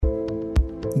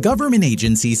Government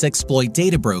Agencies Exploit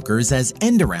Data Brokers as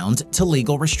End-Around to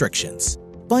Legal Restrictions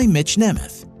by Mitch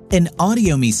Nemeth, an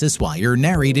audio Mises Wire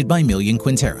narrated by Millian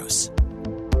Quinteros.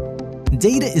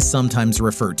 Data is sometimes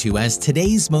referred to as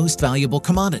today's most valuable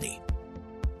commodity.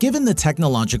 Given the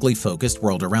technologically focused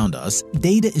world around us,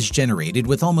 data is generated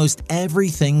with almost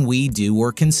everything we do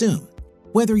or consume.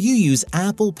 Whether you use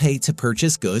Apple Pay to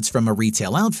purchase goods from a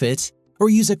retail outfit or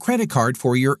use a credit card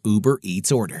for your Uber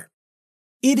Eats order.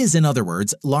 It is, in other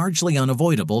words, largely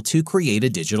unavoidable to create a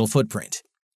digital footprint.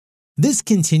 This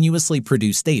continuously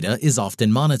produced data is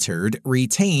often monitored,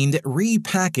 retained,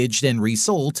 repackaged, and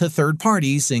resold to third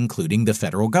parties, including the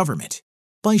federal government,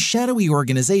 by shadowy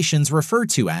organizations referred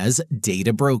to as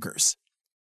data brokers.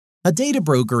 A data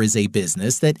broker is a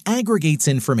business that aggregates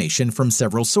information from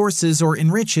several sources or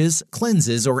enriches,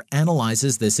 cleanses, or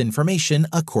analyzes this information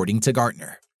according to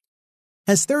Gartner.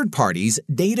 As third parties,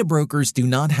 data brokers do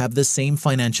not have the same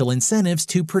financial incentives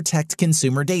to protect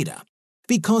consumer data,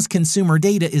 because consumer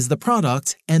data is the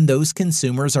product and those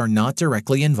consumers are not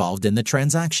directly involved in the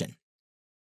transaction.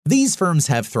 These firms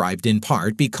have thrived in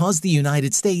part because the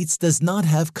United States does not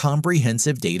have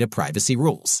comprehensive data privacy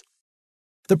rules.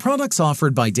 The products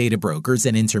offered by data brokers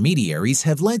and intermediaries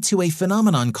have led to a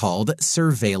phenomenon called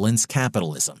surveillance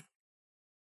capitalism.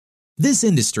 This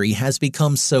industry has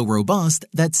become so robust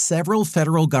that several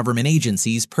federal government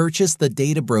agencies purchase the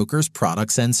data brokers'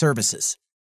 products and services.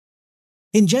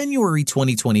 In January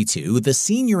 2022, the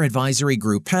Senior Advisory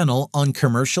Group Panel on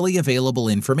Commercially Available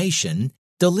Information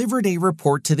delivered a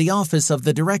report to the Office of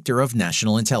the Director of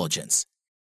National Intelligence.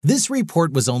 This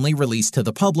report was only released to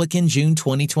the public in June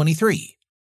 2023.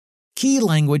 Key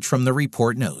language from the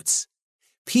report notes,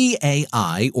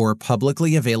 PAI, or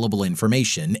publicly available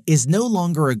information, is no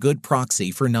longer a good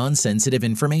proxy for non-sensitive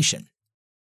information.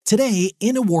 Today,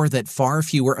 in a war that far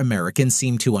fewer Americans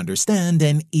seem to understand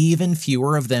and even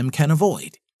fewer of them can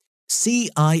avoid,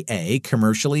 CIA,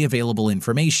 commercially available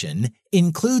information,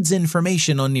 includes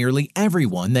information on nearly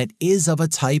everyone that is of a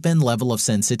type and level of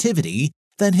sensitivity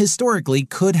that historically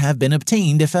could have been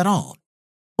obtained, if at all,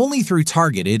 only through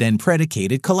targeted and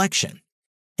predicated collection,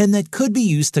 and that could be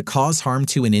used to cause harm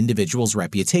to an individual's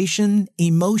reputation,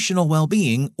 emotional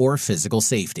well-being, or physical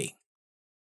safety.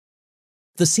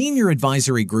 The Senior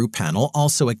Advisory Group Panel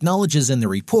also acknowledges in the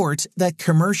report that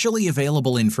commercially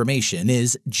available information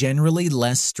is generally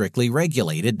less strictly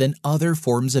regulated than other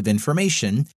forms of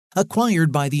information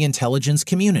acquired by the intelligence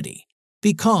community,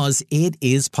 because it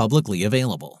is publicly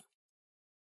available.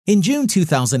 In June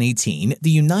 2018, the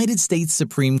United States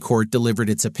Supreme Court delivered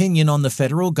its opinion on the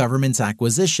federal government's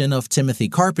acquisition of Timothy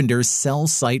Carpenter's cell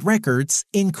site records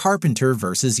in Carpenter v.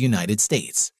 United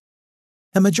States.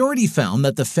 A majority found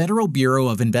that the Federal Bureau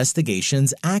of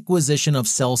Investigation's acquisition of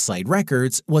cell site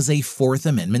records was a Fourth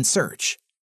Amendment search.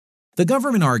 The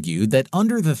government argued that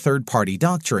under the third-party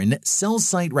doctrine, cell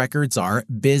site records are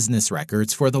business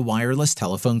records for the wireless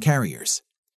telephone carriers.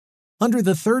 Under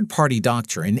the third-party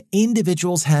doctrine,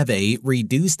 individuals have a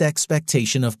reduced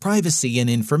expectation of privacy in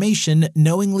information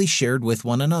knowingly shared with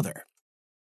one another.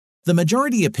 The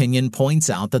majority opinion points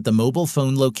out that the mobile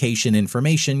phone location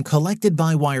information collected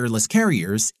by wireless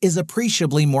carriers is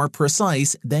appreciably more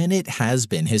precise than it has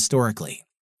been historically.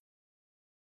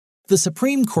 The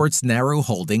Supreme Court's narrow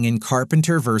holding in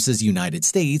Carpenter v. United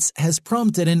States has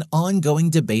prompted an ongoing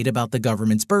debate about the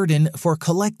government's burden for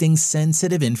collecting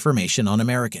sensitive information on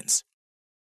Americans.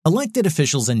 Elected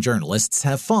officials and journalists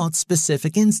have fought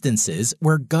specific instances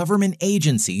where government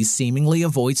agencies seemingly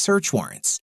avoid search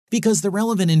warrants because the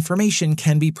relevant information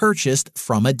can be purchased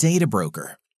from a data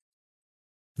broker.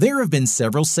 There have been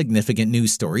several significant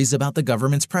news stories about the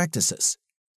government's practices.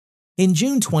 In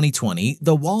June 2020,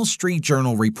 the Wall Street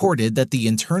Journal reported that the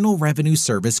Internal Revenue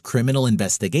Service Criminal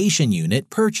Investigation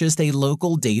Unit purchased a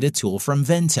local data tool from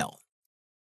Ventel.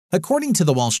 According to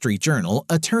the Wall Street Journal,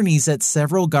 attorneys at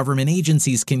several government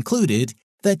agencies concluded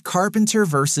that Carpenter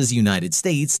v. United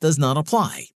States does not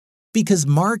apply because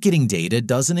marketing data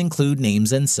doesn't include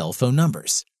names and cell phone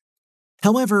numbers.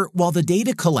 However, while the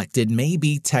data collected may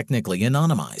be technically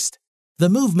anonymized, the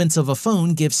movements of a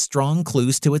phone give strong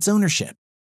clues to its ownership.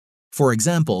 For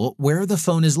example, where the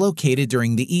phone is located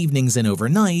during the evenings and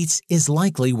overnight is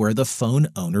likely where the phone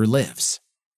owner lives.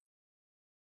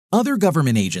 Other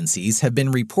government agencies have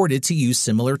been reported to use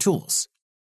similar tools.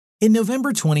 In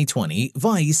November 2020,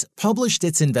 Vice published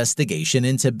its investigation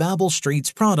into Babel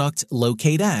Street's product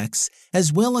LocateX,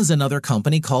 as well as another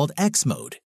company called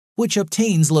Xmode, which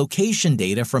obtains location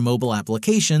data from mobile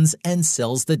applications and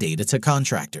sells the data to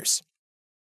contractors.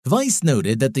 Vice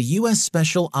noted that the U.S.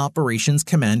 Special Operations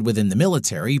Command within the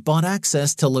military bought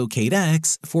access to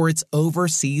LocateX for its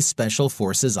overseas special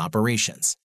forces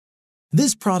operations.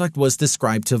 This product was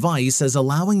described to Vice as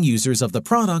allowing users of the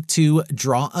product to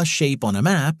draw a shape on a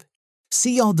map,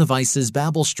 see all devices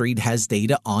Babel Street has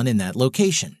data on in that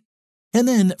location, and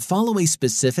then follow a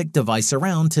specific device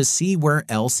around to see where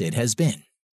else it has been.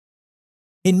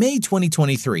 In May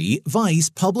 2023, Vice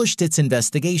published its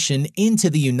investigation into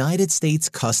the United States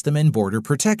Customs and Border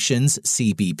Protection's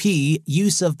 (CBP)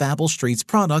 use of Babel Street's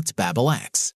product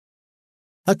BabelX.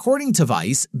 According to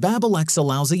Vice, BabelX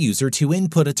allows a user to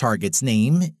input a target's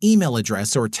name, email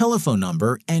address, or telephone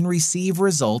number and receive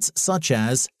results such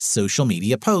as social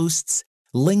media posts,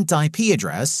 linked IP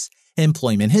address,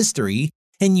 employment history,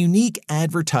 and unique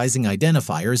advertising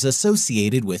identifiers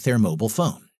associated with their mobile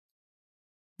phone.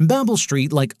 Babel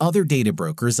Street, like other data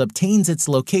brokers, obtains its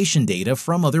location data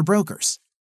from other brokers.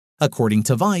 According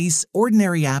to Vice,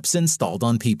 ordinary apps installed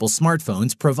on people's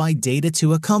smartphones provide data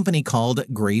to a company called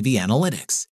Gravy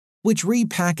Analytics, which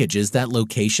repackages that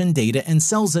location data and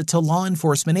sells it to law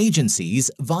enforcement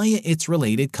agencies via its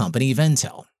related company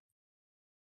Ventel.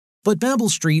 But Babel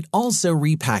Street also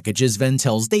repackages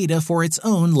Ventel's data for its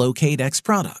own LocateX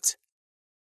product.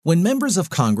 When members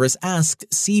of Congress asked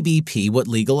CBP what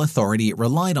legal authority it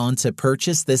relied on to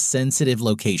purchase this sensitive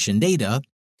location data,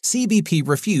 CBP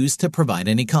refused to provide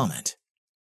any comment.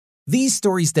 These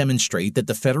stories demonstrate that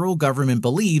the federal government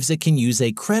believes it can use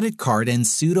a credit card and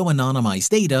pseudo-anonymized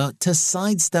data to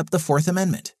sidestep the Fourth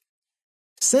Amendment.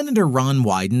 Senator Ron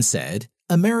Wyden said,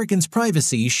 "Americans'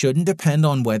 privacy shouldn't depend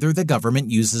on whether the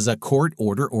government uses a court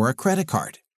order or a credit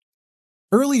card."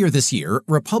 Earlier this year,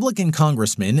 Republican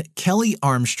Congressman Kelly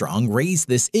Armstrong raised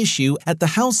this issue at the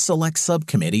House Select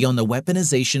Subcommittee on the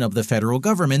Weaponization of the Federal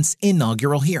Government's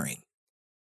inaugural hearing.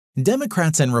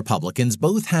 Democrats and Republicans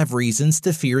both have reasons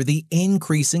to fear the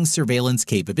increasing surveillance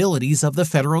capabilities of the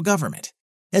federal government,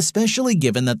 especially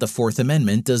given that the Fourth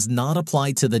Amendment does not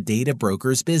apply to the data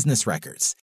broker's business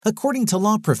records, according to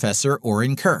law professor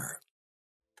Oren Kerr.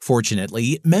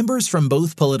 Fortunately, members from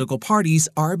both political parties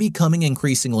are becoming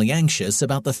increasingly anxious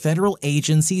about the federal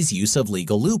agency's use of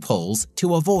legal loopholes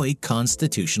to avoid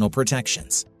constitutional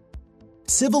protections.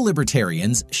 Civil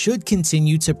libertarians should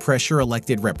continue to pressure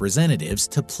elected representatives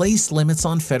to place limits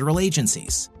on federal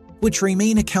agencies, which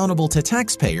remain accountable to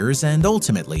taxpayers and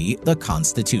ultimately the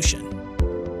Constitution.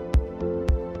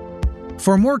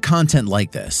 For more content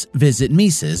like this, visit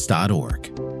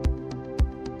Mises.org.